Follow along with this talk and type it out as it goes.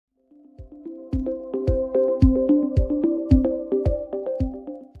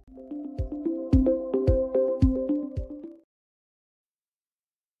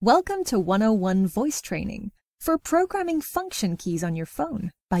Welcome to 101 Voice Training for programming function keys on your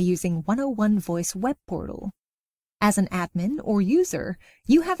phone by using 101 Voice web portal. As an admin or user,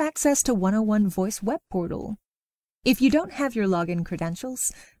 you have access to 101 Voice web portal. If you don't have your login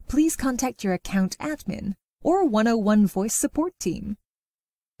credentials, please contact your account admin or 101 Voice support team.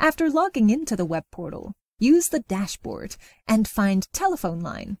 After logging into the web portal, use the dashboard and find Telephone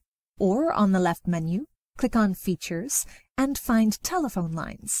Line, or on the left menu, click on Features and find Telephone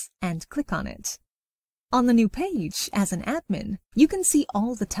Lines and click on it. On the new page, as an admin, you can see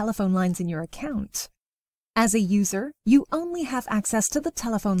all the telephone lines in your account. As a user, you only have access to the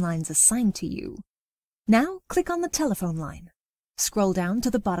telephone lines assigned to you. Now click on the telephone line. Scroll down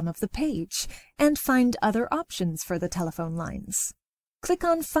to the bottom of the page and find other options for the telephone lines. Click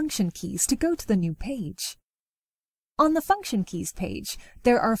on Function Keys to go to the new page. On the Function Keys page,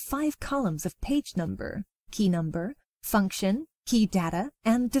 there are 5 columns of page number, key number, function, key data,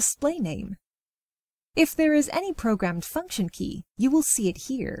 and display name. If there is any programmed function key, you will see it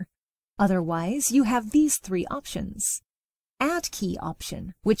here. Otherwise, you have these 3 options. Add Key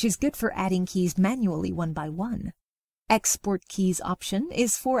option, which is good for adding keys manually one by one. Export Keys option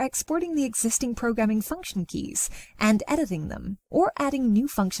is for exporting the existing programming function keys and editing them, or adding new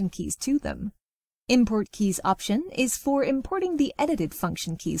function keys to them. Import Keys option is for importing the edited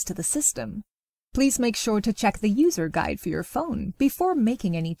function keys to the system. Please make sure to check the user guide for your phone before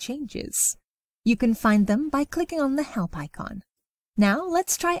making any changes. You can find them by clicking on the help icon. Now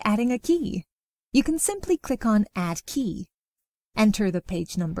let's try adding a key. You can simply click on Add Key. Enter the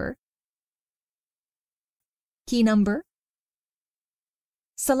page number, key number.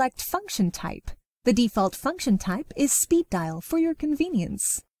 Select function type. The default function type is speed dial for your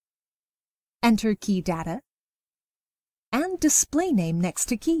convenience. Enter key data and display name next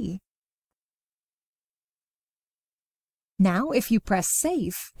to key. Now, if you press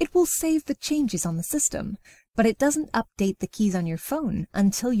Save, it will save the changes on the system, but it doesn't update the keys on your phone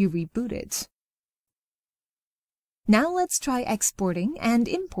until you reboot it. Now let's try exporting and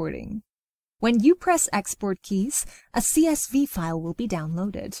importing. When you press Export Keys, a CSV file will be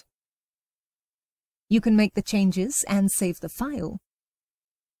downloaded. You can make the changes and save the file.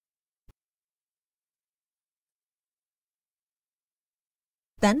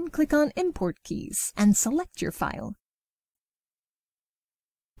 Then click on Import Keys and select your file.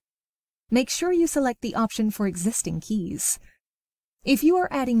 Make sure you select the option for existing keys. If you are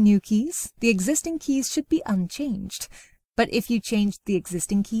adding new keys, the existing keys should be unchanged. But if you changed the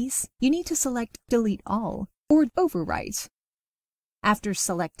existing keys, you need to select Delete All or Overwrite. After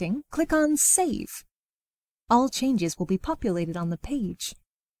selecting, click on Save. All changes will be populated on the page.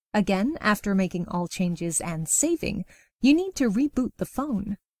 Again, after making all changes and saving, you need to reboot the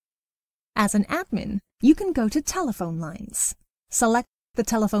phone. As an admin, you can go to Telephone Lines. Select the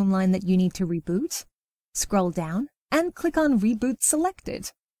telephone line that you need to reboot, scroll down, and click on Reboot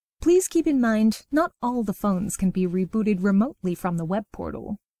Selected. Please keep in mind, not all the phones can be rebooted remotely from the web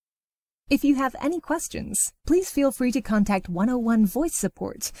portal. If you have any questions, please feel free to contact 101 Voice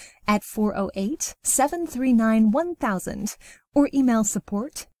Support at 408-739-1000 or email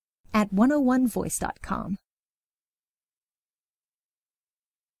support@101voice.com.